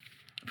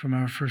from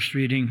our first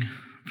reading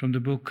from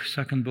the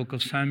second book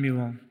of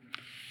Samuel.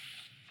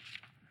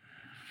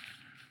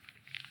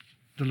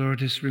 The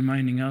Lord is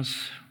reminding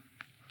us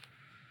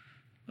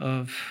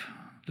of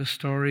the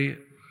story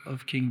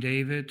of King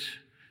David,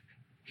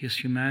 his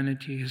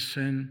humanity, his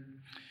sin.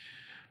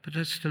 But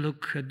let's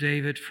look at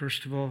David,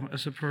 first of all,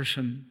 as a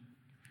person.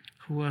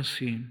 Who was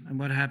he and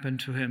what happened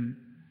to him?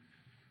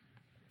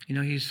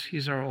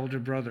 He's our older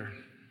brother.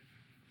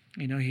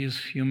 He's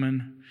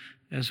human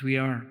as we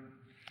are.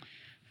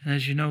 And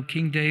as you know,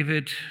 King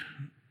David,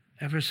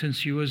 ever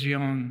since he was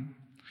young,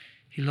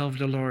 he loved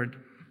the Lord.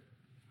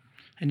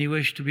 And he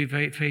wished to be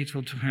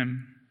faithful to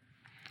him.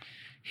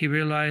 He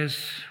realized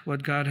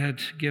what God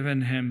had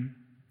given him.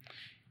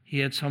 He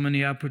had so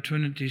many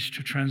opportunities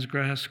to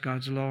transgress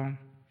God's law,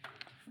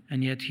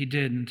 and yet he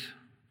didn't.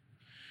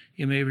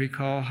 You may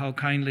recall how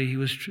kindly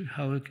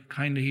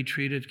he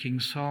treated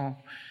King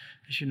Saul.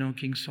 As you know,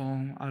 King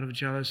Saul, out of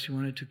jealousy,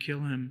 wanted to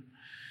kill him.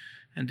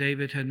 And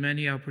David had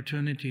many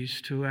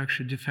opportunities to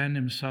actually defend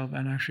himself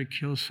and actually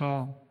kill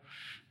Saul.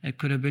 It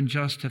could have been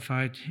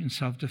justified in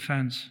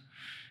self-defense.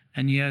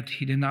 And yet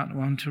he did not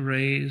want to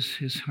raise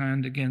his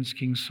hand against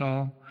King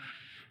Saul.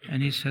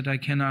 And he said, I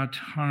cannot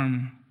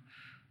harm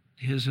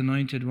his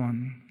anointed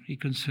one. He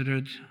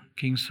considered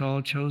King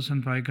Saul chosen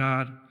by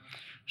God,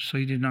 so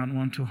he did not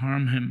want to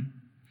harm him.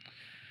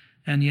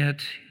 And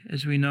yet,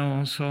 as we know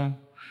also,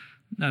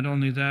 not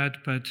only that,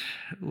 but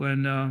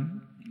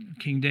when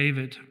King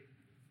David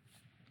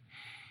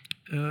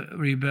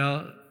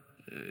rebelled,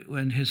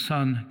 when his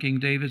son, King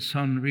David's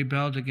son,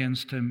 rebelled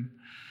against him,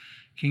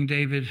 King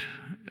David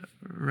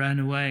ran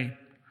away.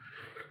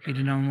 He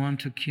did not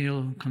want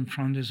to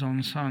confront his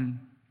own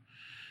son.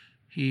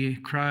 He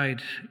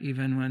cried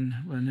even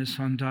when his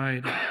son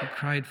died. He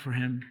cried for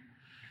him.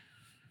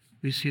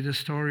 We see the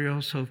story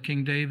also of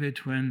King David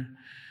when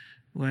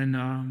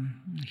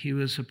he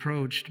was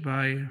approached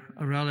by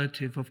a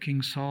relative of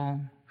King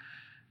Saul,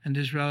 and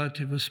this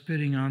relative was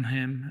spitting on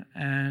him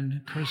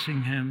and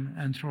cursing him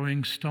and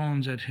throwing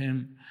stones at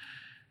him.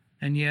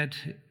 And yet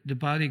the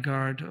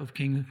bodyguard of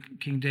King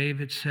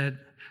David said,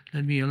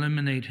 let me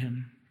eliminate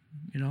him.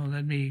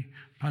 Let me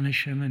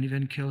punish him and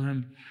even kill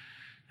him.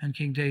 And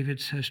King David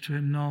says to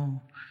him,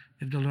 no,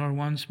 if the Lord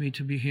wants me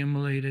to be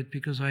humiliated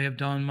because I have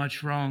done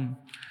much wrong,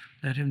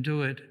 let him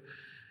do it.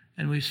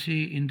 And we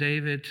see in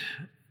David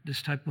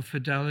this type of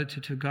fidelity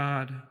to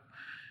God,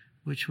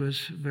 which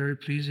was very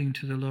pleasing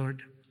to the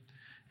Lord.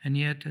 And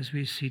yet, as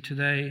we see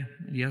today,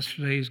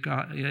 yesterday's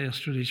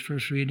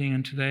first reading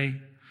and today,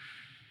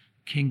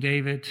 King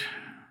David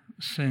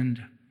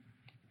sinned,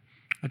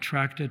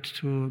 attracted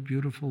to a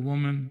beautiful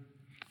woman,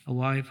 a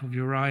wife of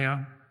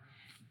Uriah,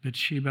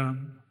 Bathsheba,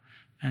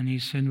 and he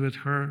sinned with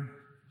her.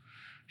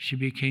 She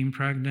became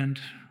pregnant.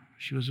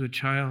 She was with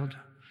child.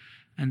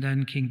 And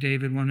then King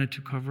David wanted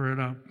to cover it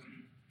up.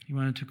 He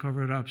wanted to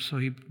cover it up. So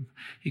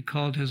he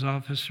called his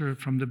officer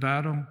from the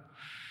battle,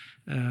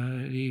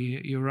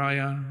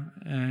 Uriah,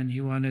 and he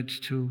wanted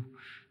to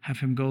have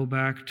him go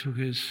back to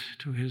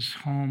his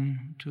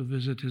home to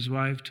visit his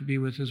wife, to be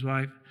with his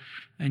wife.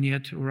 And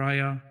yet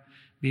Uriah,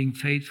 being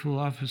faithful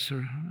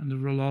officer, and the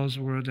laws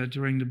were that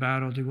during the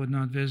battle they would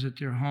not visit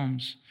their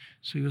homes.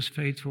 So he was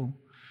faithful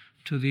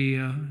to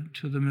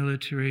the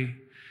military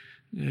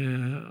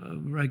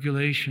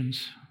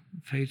regulations,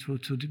 faithful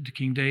to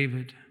King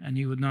David, and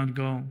he would not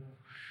go.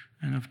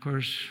 And of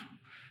course,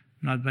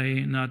 not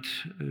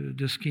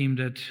the scheme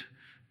that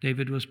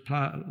David was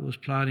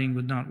plotting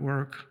would not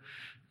work.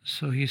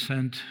 So he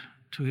sent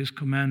to his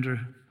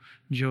commander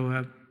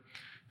Joab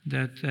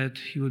that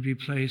he would be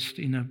placed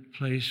in a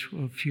place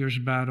of fierce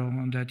battle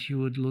and that he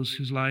would lose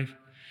his life.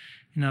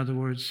 In other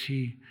words,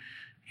 he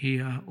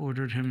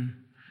ordered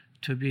him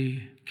to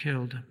be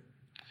killed.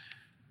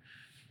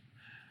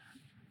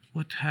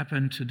 What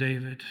happened to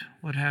David?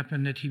 What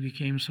happened that he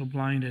became so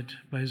blinded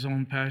by his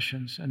own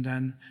passions and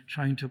then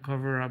trying to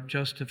cover up,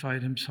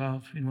 justified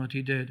himself in what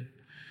he did?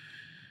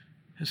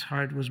 His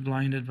heart was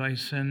blinded by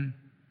sin.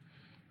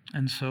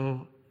 And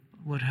so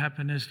what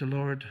happened is the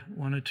Lord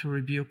wanted to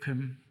rebuke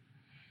him.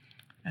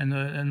 And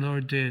the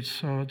Lord did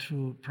so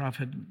through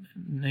Prophet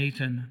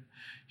Nathan.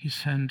 He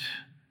sent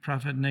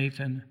Prophet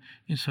Nathan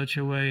in such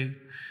a way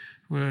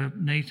where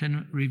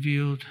Nathan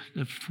revealed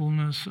the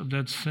fullness of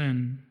that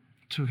sin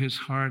to his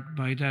heart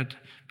by that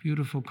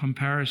beautiful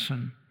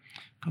comparison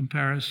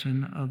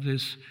of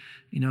this,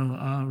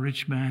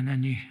 rich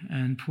man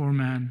and poor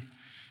man.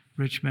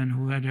 Rich man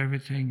who had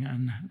everything,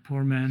 and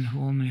poor man who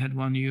only had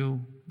one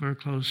ewe, very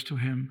close to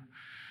him.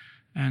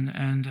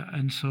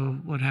 And so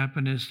what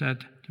happened is that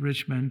the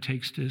rich man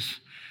takes this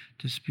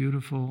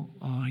beautiful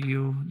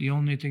ewe, the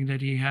only thing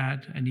that he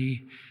had, and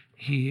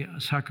he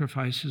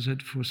sacrifices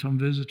it for some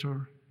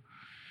visitor.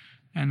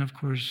 And of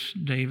course,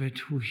 David,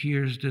 who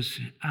hears this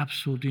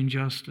absolute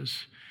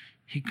injustice,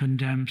 he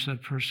condemns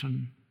that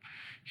person.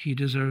 He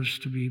deserves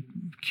to be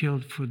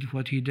killed for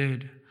what he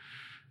did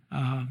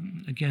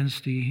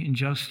against the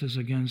injustice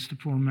against the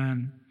poor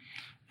man.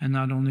 And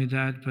not only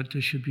that, but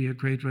there should be a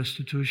great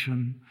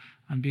restitution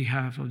on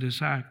behalf of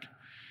this act.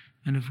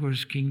 And of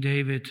course, King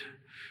David,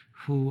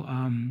 who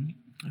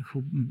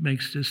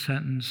makes this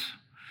sentence,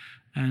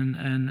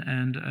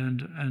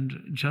 and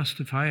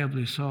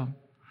justifiably so,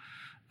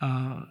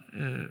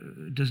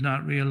 does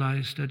not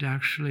realize that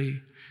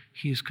actually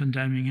he is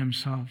condemning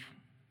himself.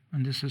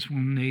 And this is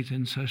when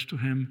Nathan says to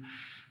him,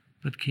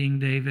 "But King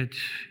David,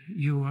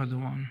 you are the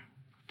one.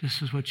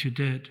 This is what you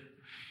did.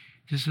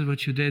 This is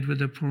what you did with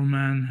the poor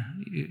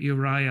man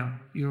Uriah,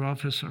 your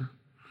officer.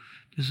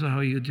 This is how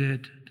you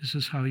did. This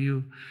is how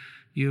you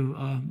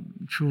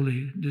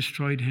truly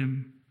destroyed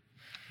him.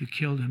 You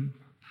killed him,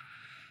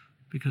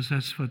 because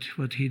that's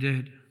what he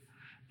did."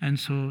 And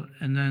so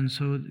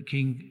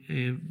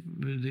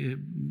the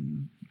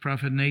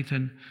prophet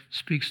Nathan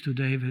speaks to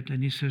David,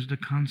 and he says, "The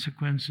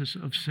consequences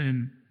of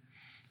sin,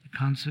 the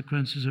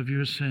consequences of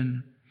your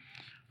sin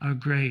are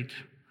great.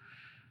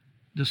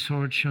 The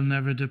sword shall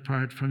never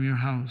depart from your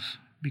house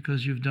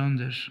because you've done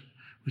this,"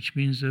 which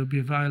means there will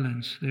be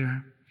violence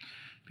there,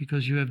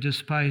 "because you have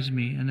despised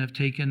me and have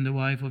taken the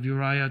wife of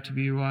Uriah to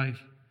be your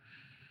wife."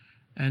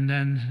 And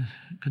then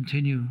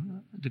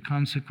continue the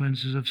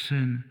consequences of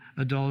sin: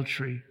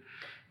 adultery,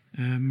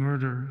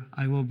 murder.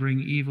 "I will bring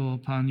evil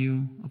upon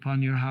you,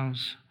 upon your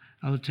house.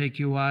 I will take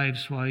your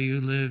wives while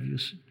you live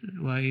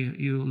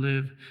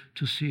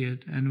to see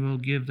it, and will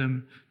give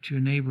them to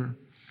your neighbor.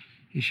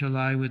 He shall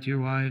lie with your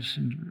wives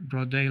in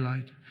broad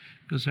daylight,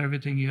 because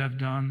everything you have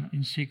done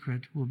in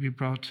secret will be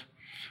brought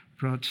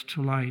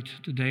to light,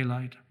 to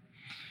daylight."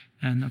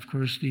 And of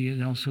course,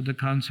 also the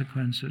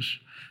consequences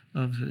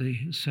of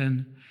the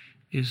sin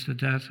is the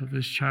death of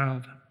his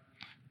child.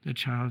 The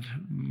child,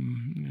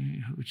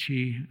 which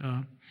he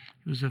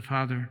was a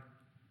father.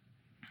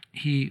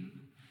 He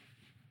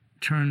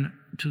turned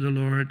to the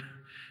Lord,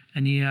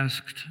 and he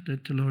asked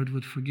that the Lord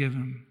would forgive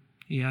him.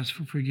 He asked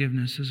for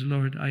forgiveness. He says,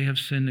 "Lord, I have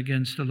sinned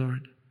against the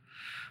Lord.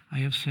 I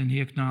have sinned." He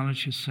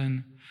acknowledged his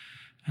sin,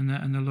 and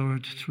the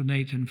Lord, through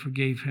Nathan,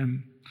 forgave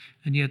him.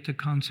 And yet the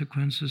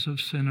consequences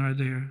of sin are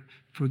there.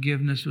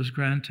 Forgiveness was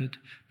granted,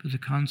 but the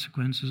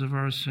consequences of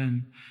our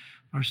sin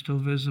are still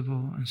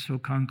visible and still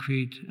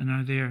concrete and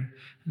are there.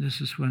 And this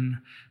is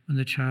when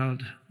the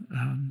child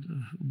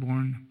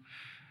born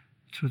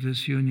through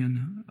this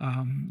union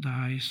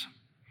dies.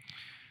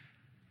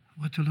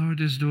 What the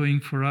Lord is doing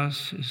for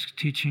us is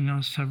teaching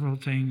us several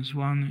things.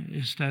 One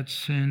is that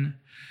sin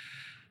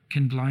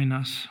can blind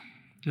us.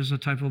 There's a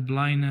type of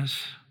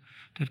blindness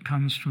that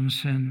comes from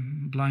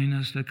sin,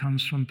 blindness that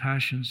comes from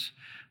passions,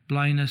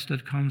 blindness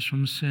that comes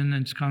from sin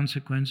and its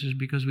consequences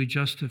because we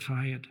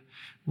justify it.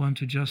 We want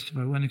to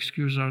justify, we want to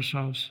excuse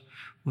ourselves,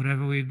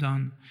 whatever we've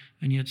done,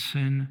 and yet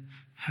sin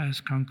has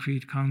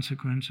concrete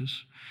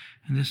consequences.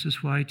 And this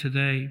is why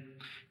today,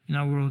 in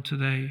our world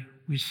today,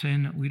 we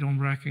sin, we don't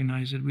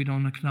recognize it, we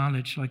don't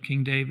acknowledge like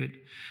King David.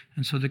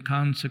 And so the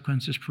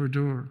consequences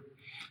perdure.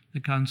 The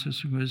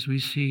consequences we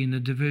see in the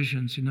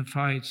divisions, in the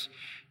fights,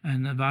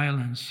 and the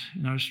violence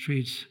in our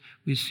streets.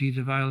 We see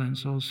the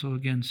violence also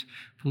against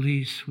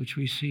police, which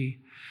we see.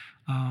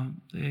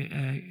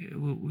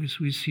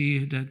 We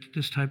see that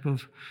this type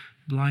of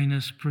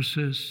blindness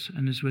persists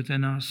and is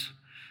within us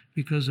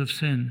because of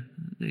sin,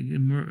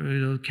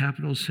 the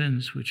capital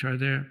sins which are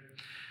there.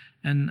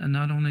 And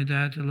not only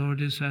that, the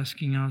Lord is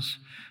asking us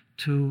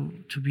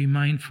to be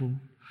mindful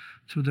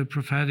through the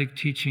prophetic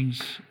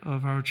teachings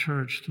of our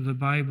church, through the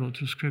Bible,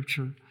 through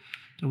Scripture,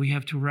 that we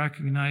have to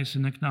recognize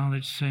and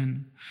acknowledge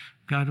sin.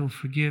 God will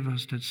forgive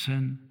us that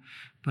sin,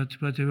 but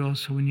there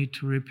also we need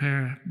to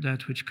repair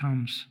that which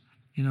comes,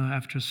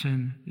 after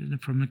sin.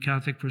 From the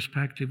Catholic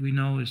perspective, we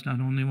know it's not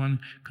only one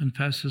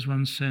confesses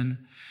one sin,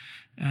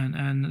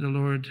 and the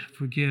Lord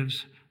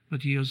forgives,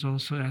 but He is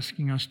also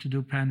asking us to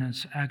do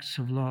penance, acts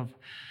of love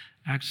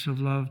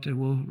that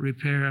will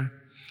repair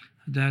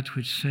that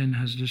which sin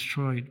has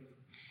destroyed.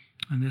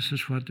 And this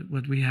is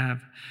what we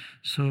have.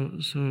 So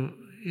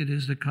it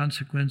is the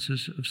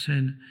consequences of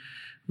sin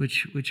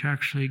which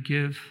actually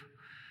give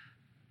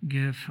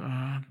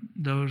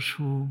those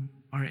who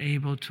are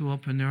able to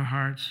open their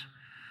hearts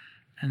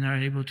and are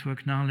able to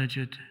acknowledge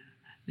it.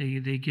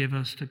 They give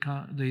us the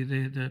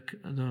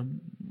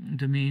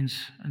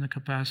means and the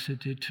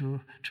capacity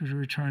to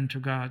return to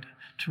God,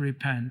 to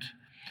repent,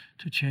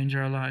 to change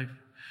our life,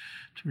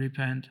 to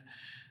repent.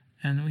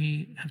 And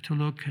we have to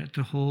look at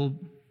the whole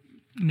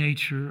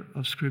nature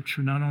of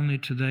Scripture, not only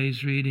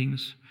today's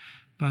readings,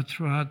 but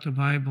throughout the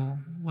Bible.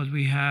 What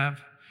we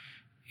have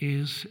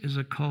is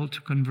a call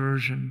to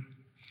conversion.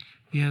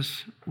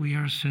 Yes, we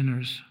are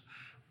sinners.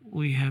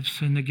 We have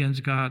sinned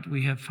against God.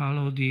 We have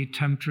followed the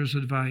tempter's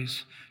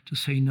advice to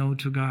say no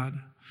to God.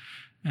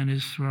 And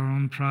it's through our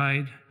own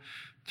pride,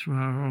 through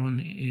our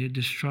own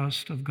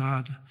distrust of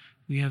God,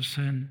 we have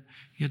sinned.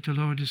 Yet the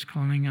Lord is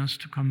calling us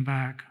to come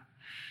back.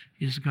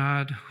 Is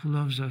God who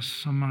loves us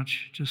so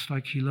much, just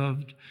like He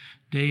loved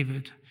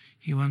David.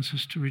 He wants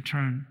us to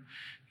return.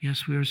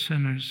 Yes, we are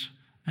sinners,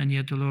 and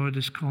yet the Lord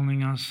is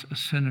calling us as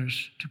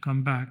sinners to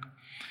come back.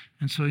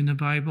 And so in the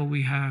Bible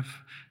we have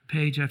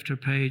page after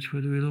page,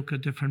 whether we look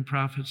at different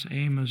prophets,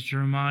 Amos,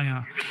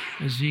 Jeremiah,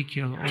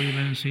 Ezekiel, or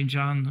even St.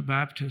 John the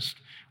Baptist,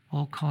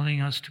 all calling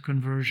us to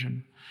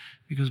conversion.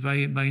 because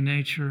by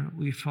nature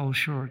we fall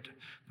short.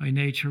 By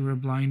nature we're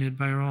blinded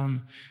by our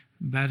own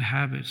bad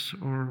habits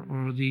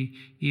or the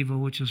evil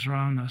which is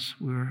around us.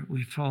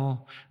 We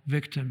fall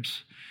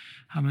victims.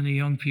 How many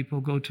young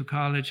people go to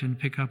college and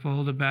pick up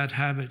all the bad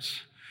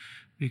habits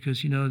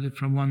because, that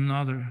from one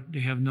another they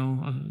have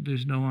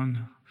there's no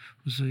one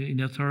who's in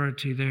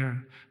authority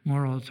there,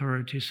 moral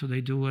authority, so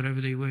they do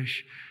whatever they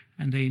wish,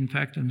 and they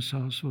infect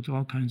themselves with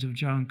all kinds of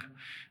junk,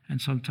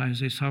 and sometimes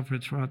they suffer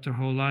throughout their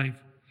whole life.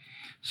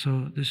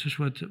 So this is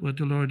what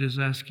the Lord is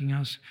asking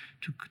us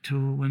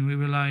to when we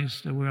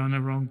realize that we're on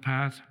the wrong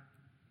path,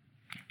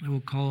 we'll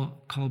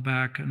call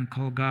back and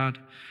call God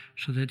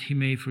so that He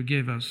may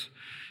forgive us.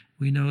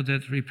 We know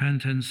that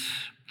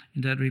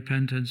in that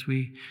repentance,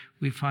 we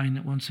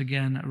find once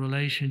again a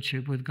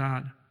relationship with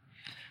God.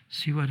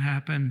 See what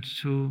happened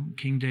to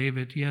King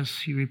David. Yes,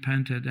 he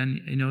repented, and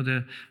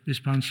the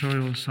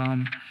responsorial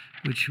psalm,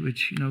 which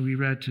we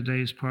read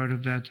today, is part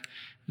of that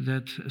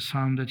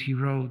psalm that he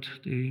wrote,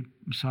 the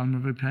psalm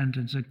of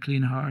repentance. A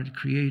clean heart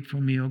create for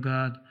me, O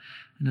God,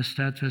 and a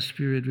steadfast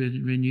spirit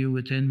renew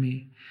within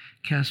me.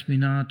 Cast me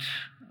not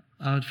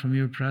out from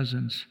your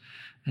presence,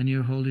 and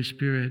your Holy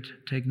Spirit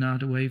take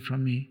not away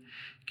from me.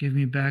 Give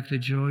me back the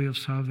joy of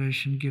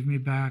salvation. Give me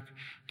back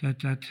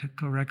that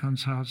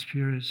reconciled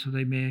spirit, so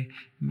that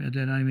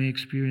I may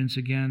experience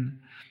again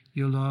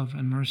your love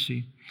and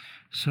mercy.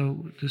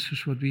 So this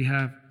is what we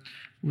have.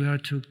 We are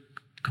to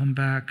come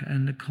back,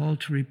 and the call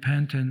to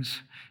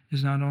repentance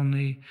is not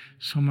only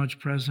so much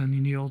present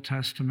in the Old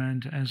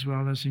Testament as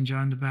well as in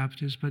John the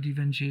Baptist, but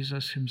even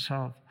Jesus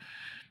himself,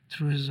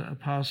 through his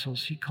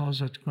apostles, he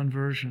calls it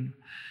conversion.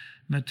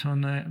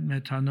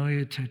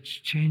 Metanoia, to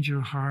change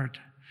your heart,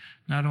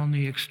 not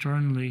only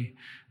externally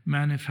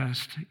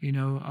manifest,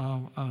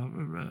 a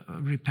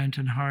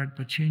repentant heart,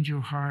 but change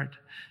your heart,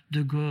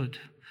 do good.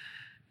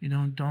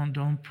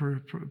 Don't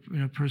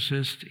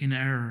persist in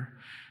error.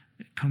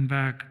 Come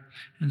back.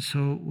 And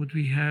so what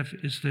we have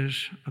is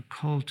there's a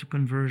call to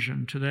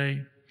conversion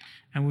today,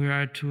 and we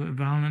are to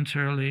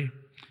voluntarily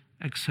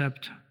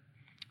accept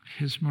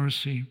His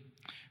mercy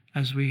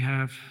as we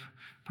have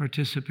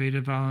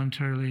participated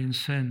voluntarily in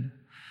sin.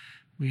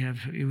 We have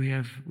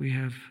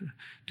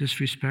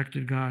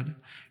disrespected God.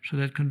 So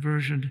that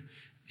conversion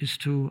is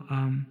to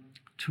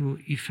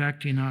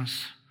effect in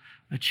us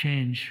a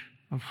change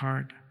of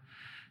heart,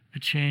 a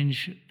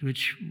change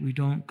which we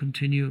don't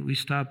continue. We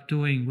stop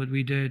doing what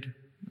we did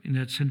in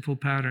that sinful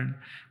pattern.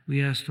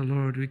 We ask the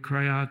Lord, we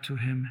cry out to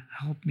Him,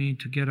 help me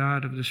to get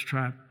out of this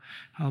trap.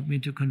 Help me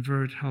to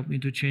convert. Help me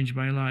to change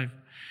my life.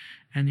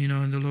 And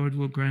and the Lord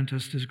will grant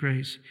us this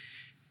grace.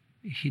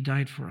 He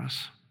died for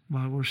us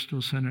while we're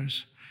still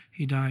sinners.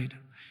 He died.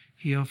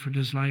 He offered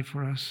His life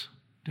for us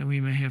that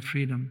we may have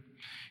freedom.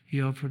 He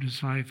offered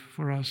His life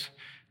for us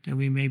that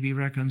we may be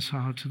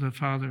reconciled to the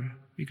Father,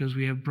 because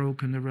we have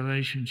broken the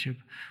relationship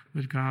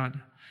with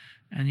God.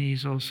 And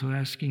He's also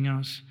asking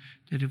us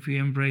that if we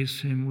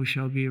embrace Him, we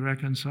shall be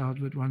reconciled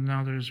with one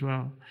another as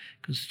well.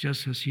 Because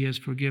just as He has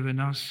forgiven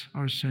us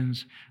our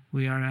sins,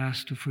 we are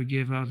asked to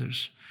forgive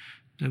others,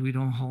 that we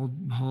don't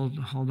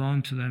hold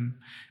on to them,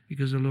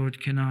 because the Lord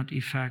cannot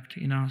effect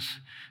in us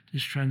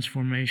this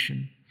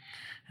transformation.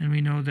 And we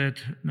know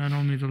that not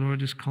only the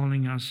Lord is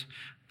calling us,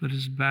 but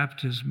as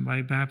baptism,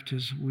 by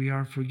baptism, we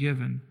are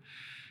forgiven.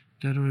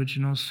 That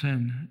original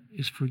sin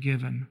is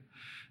forgiven.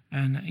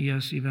 And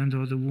yes, even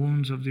though the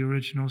wounds of the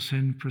original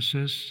sin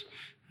persist,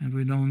 and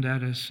we know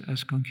that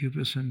as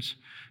concupiscence,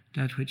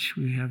 that which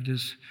we have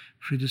this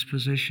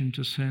predisposition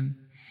to sin,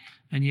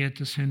 and yet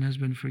the sin has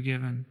been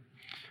forgiven.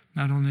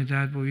 Not only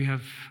that, but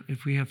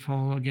if we have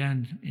fallen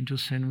again into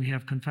sin, we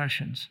have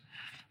confessions.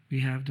 We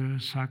have the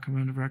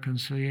sacrament of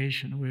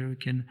reconciliation, where we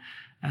can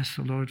ask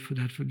the Lord for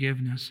that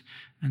forgiveness.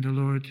 And the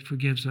Lord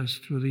forgives us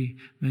through the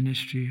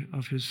ministry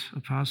of His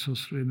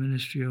apostles, through the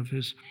ministry of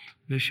His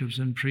bishops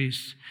and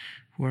priests,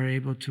 who are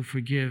able to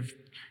forgive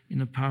in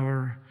the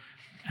power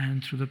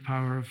and through the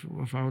power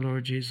of our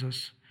Lord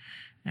Jesus.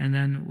 And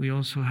then we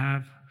also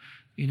have,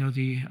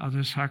 the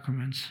other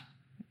sacraments,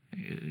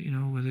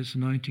 with His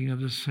anointing of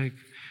the sick,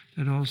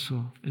 that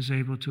also is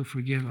able to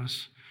forgive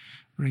us,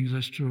 brings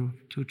us to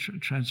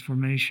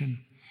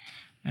transformation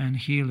and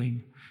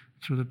healing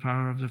through the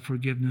power of the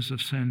forgiveness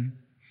of sin.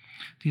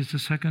 The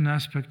second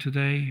aspect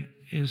today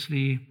is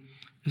the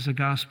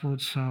gospel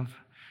itself,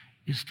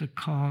 is the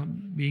call,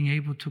 being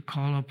able to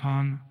call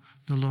upon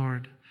the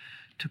Lord,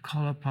 to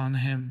call upon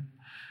Him,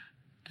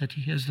 that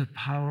He has the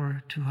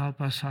power to help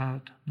us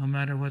out, no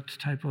matter what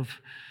type of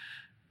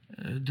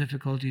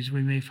difficulties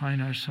we may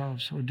find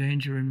ourselves or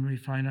danger we may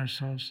find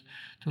ourselves.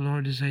 The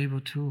Lord is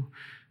able to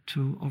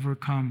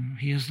overcome.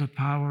 He has the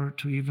power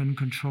to even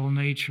control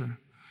nature.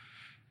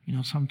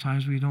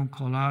 Sometimes we don't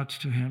call out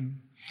to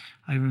Him.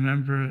 I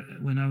remember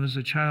when I was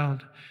a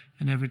child,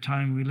 and every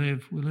time we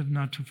live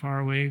not too far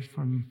away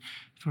from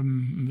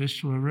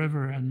Vistula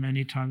River, and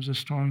many times the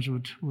storms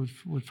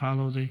would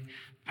follow the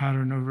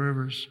pattern of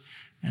rivers.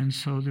 And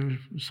so there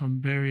were some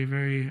very,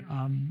 very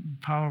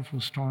powerful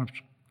storms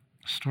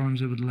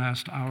that would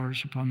last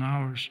hours upon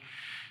hours.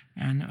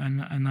 And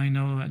I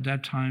know at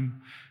that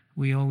time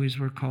We always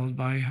were called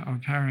by our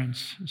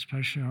parents,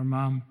 especially our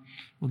mom,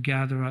 will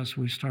gather us.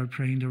 We start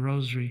praying the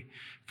rosary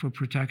for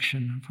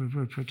protection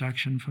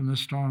from the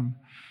storm,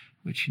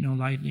 which,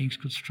 lightnings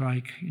could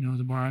strike,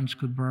 the barns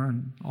could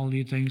burn, all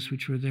the things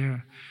which were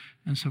there.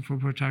 And so for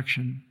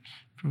protection,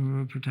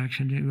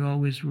 we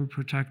always were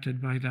protected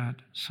by that.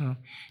 So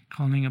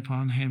calling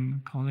upon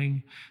him,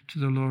 calling to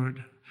the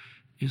Lord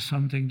is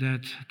something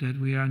that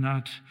we are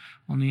not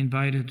only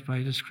invited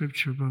by the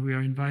scripture, but we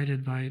are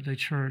invited by the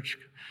church,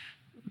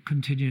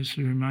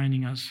 continuously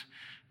reminding us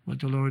what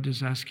the Lord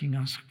is asking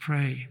us.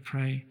 Pray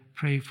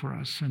for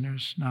us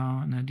sinners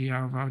now and at the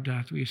hour of our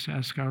death. We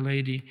ask Our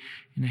Lady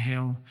in the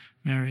Hail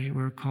Mary.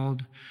 We're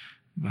called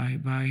by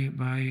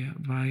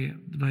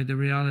the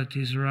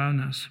realities around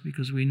us,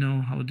 because we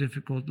know how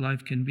difficult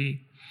life can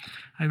be.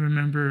 I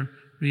remember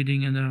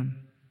reading in a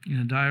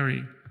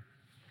diary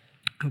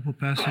a couple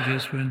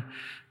passages when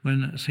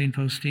Saint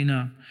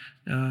Faustina,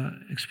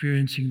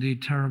 experiencing the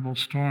terrible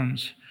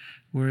storms,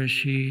 where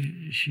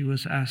she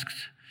was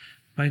asked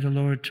by the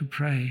Lord to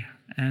pray.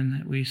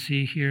 And we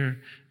see here,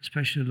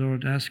 especially the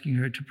Lord asking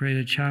her to pray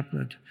the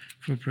chaplet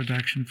for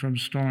protection from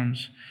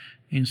storms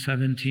in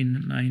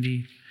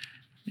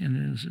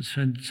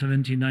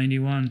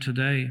 1791.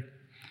 Today,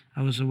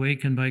 I was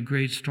awakened by a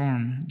great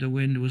storm. The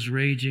wind was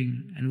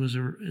raging and it was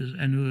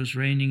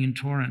raining in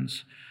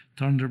torrents,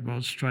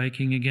 thunderbolts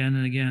striking again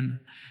and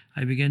again.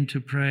 I began to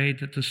pray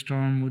that the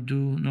storm would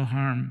do no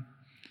harm.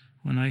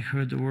 When I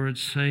heard the words,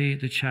 "Say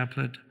the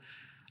chaplet,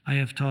 I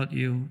have taught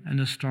you," and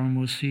the storm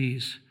will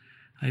cease,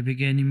 I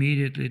began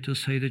immediately to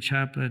say the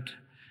chaplet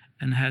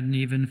and hadn't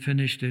even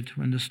finished it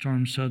when the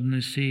storm suddenly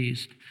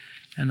ceased.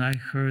 And I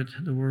heard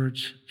the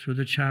words through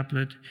the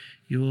chaplet,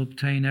 "You will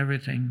obtain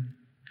everything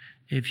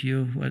if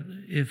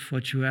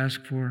what you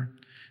ask for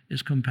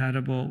is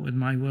compatible with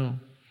my will."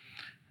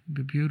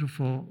 A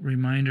beautiful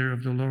reminder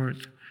of the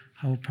Lord,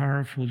 how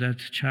powerful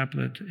that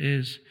chaplet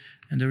is.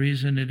 And the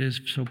reason it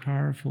is so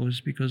powerful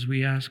is because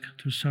we ask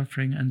through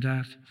suffering and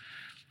death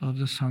of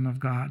the Son of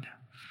God.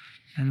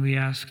 And we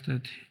ask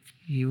that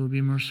he will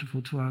be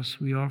merciful to us.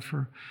 We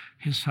offer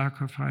his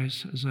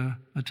sacrifice as an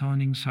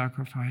atoning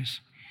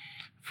sacrifice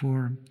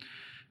for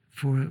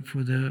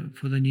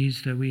the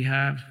needs that we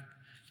have,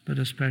 but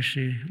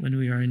especially when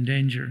we are in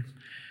danger.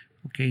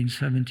 Okay, in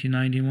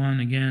 1791,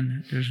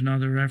 again, there's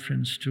another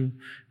reference to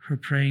her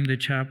praying the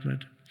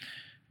chaplet.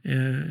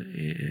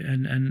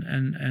 And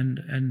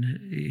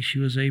she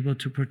was able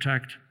to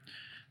protect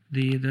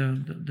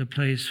the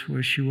place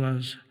where she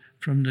was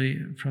from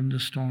the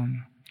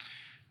storm,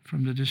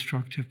 from the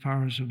destructive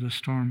powers of the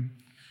storm.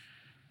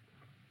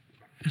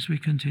 As we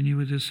continue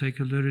with this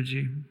sacred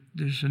liturgy,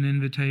 there's an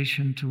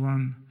invitation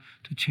to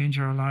change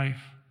our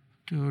life,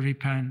 to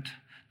repent,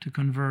 to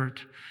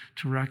convert,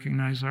 to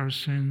recognize our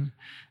sin,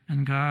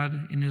 and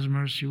God in his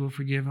mercy will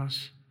forgive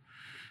us.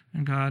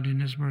 And God in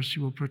his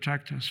mercy will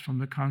protect us from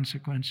the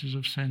consequences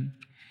of sin.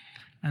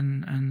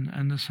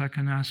 And the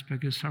second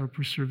aspect is our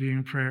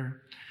persevering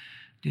prayer,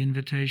 the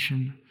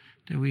invitation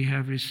that we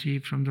have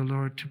received from the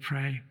Lord to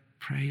pray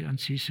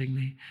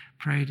unceasingly,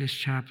 pray this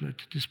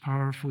chaplet, this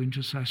powerful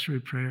intercessory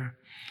prayer.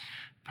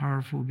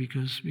 Powerful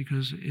because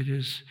it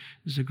is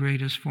the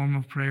greatest form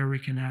of prayer we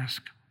can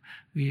ask.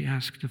 We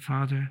ask the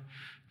Father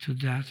to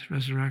death,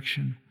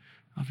 resurrection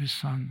of his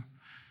Son,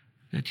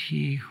 that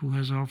he who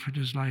has offered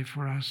his life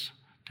for us,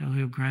 that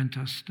he'll grant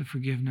us the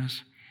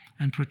forgiveness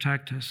and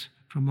protect us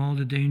from all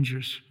the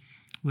dangers,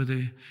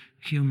 whether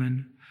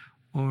human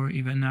or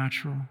even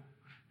natural.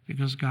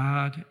 Because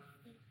God,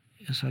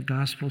 as the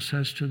gospel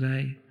says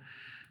today,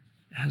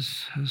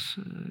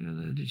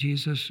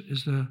 Jesus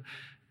is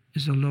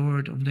the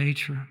Lord of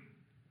nature,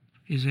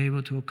 is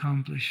able to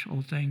accomplish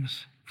all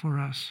things for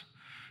us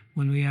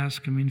when we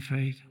ask him in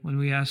faith, when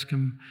we ask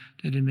him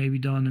that it may be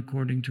done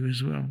according to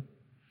his will.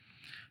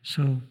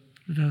 So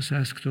let us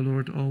ask the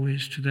Lord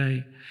always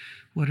today,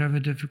 whatever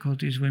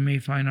difficulties we may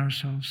find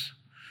ourselves,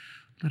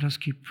 let us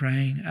keep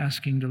praying,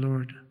 asking the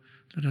Lord.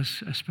 Let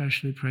us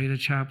especially pray the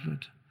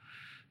chaplet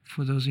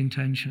for those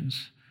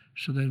intentions,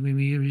 so that we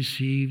may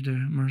receive the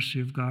mercy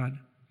of God,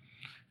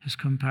 his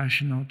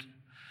compassionate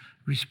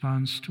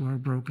response to our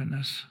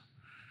brokenness.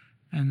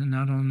 And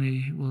not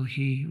only will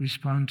he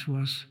respond to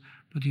us,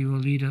 but he will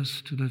lead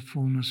us to the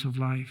fullness of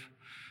life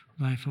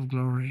of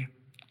glory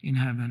in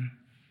heaven.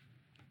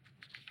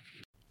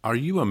 Are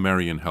you a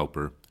Marian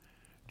helper?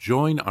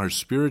 Join our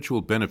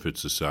Spiritual Benefit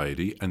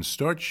Society and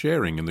start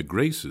sharing in the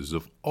graces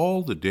of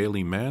all the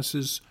daily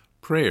masses,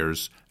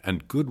 prayers,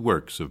 and good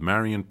works of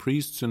Marian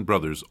priests and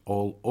brothers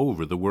all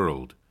over the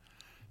world.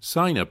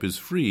 Sign up is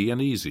free and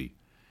easy.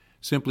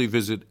 Simply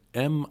visit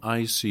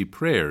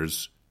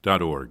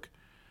micprayers.org.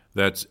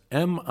 That's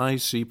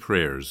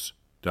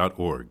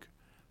micprayers.org.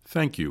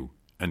 Thank you,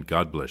 and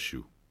God bless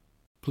you.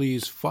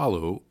 Please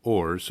follow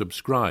or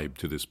subscribe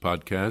to this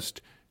podcast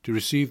to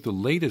receive the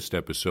latest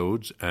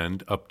episodes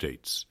and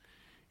updates.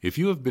 If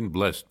you have been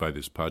blessed by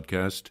this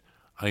podcast,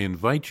 I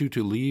invite you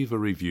to leave a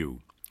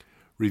review.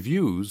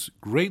 Reviews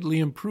greatly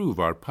improve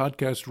our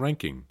podcast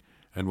ranking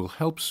and will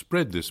help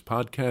spread this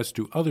podcast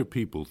to other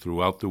people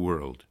throughout the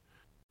world.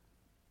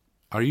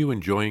 Are you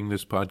enjoying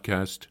this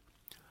podcast?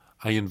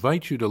 I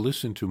invite you to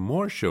listen to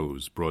more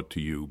shows brought to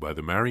you by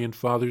the Marian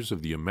Fathers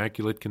of the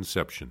Immaculate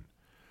Conception.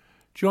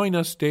 Join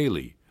us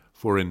daily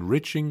for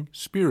enriching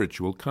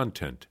spiritual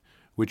content,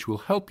 which will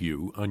help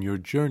you on your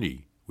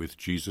journey with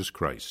Jesus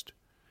Christ.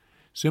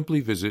 Simply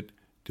visit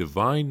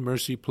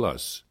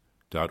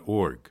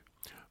DivineMercyPlus.org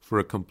for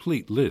a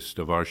complete list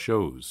of our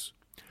shows.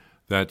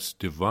 That's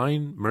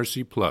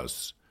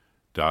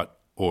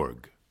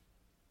DivineMercyPlus.org.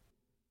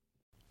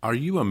 Are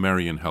you a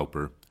Marian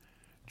helper?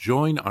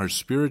 Join our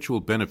Spiritual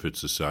Benefit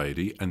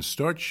Society and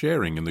start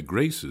sharing in the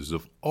graces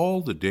of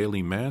all the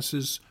daily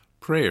masses,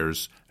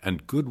 prayers,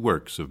 and good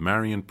works of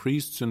Marian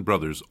priests and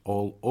brothers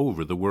all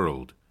over the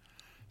world.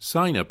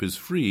 Sign up is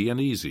free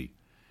and easy.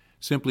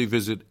 Simply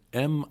visit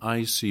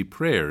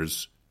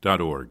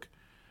micprayers.org.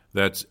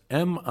 That's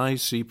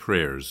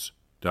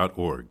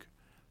micprayers.org.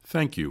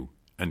 Thank you,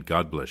 and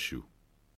God bless you.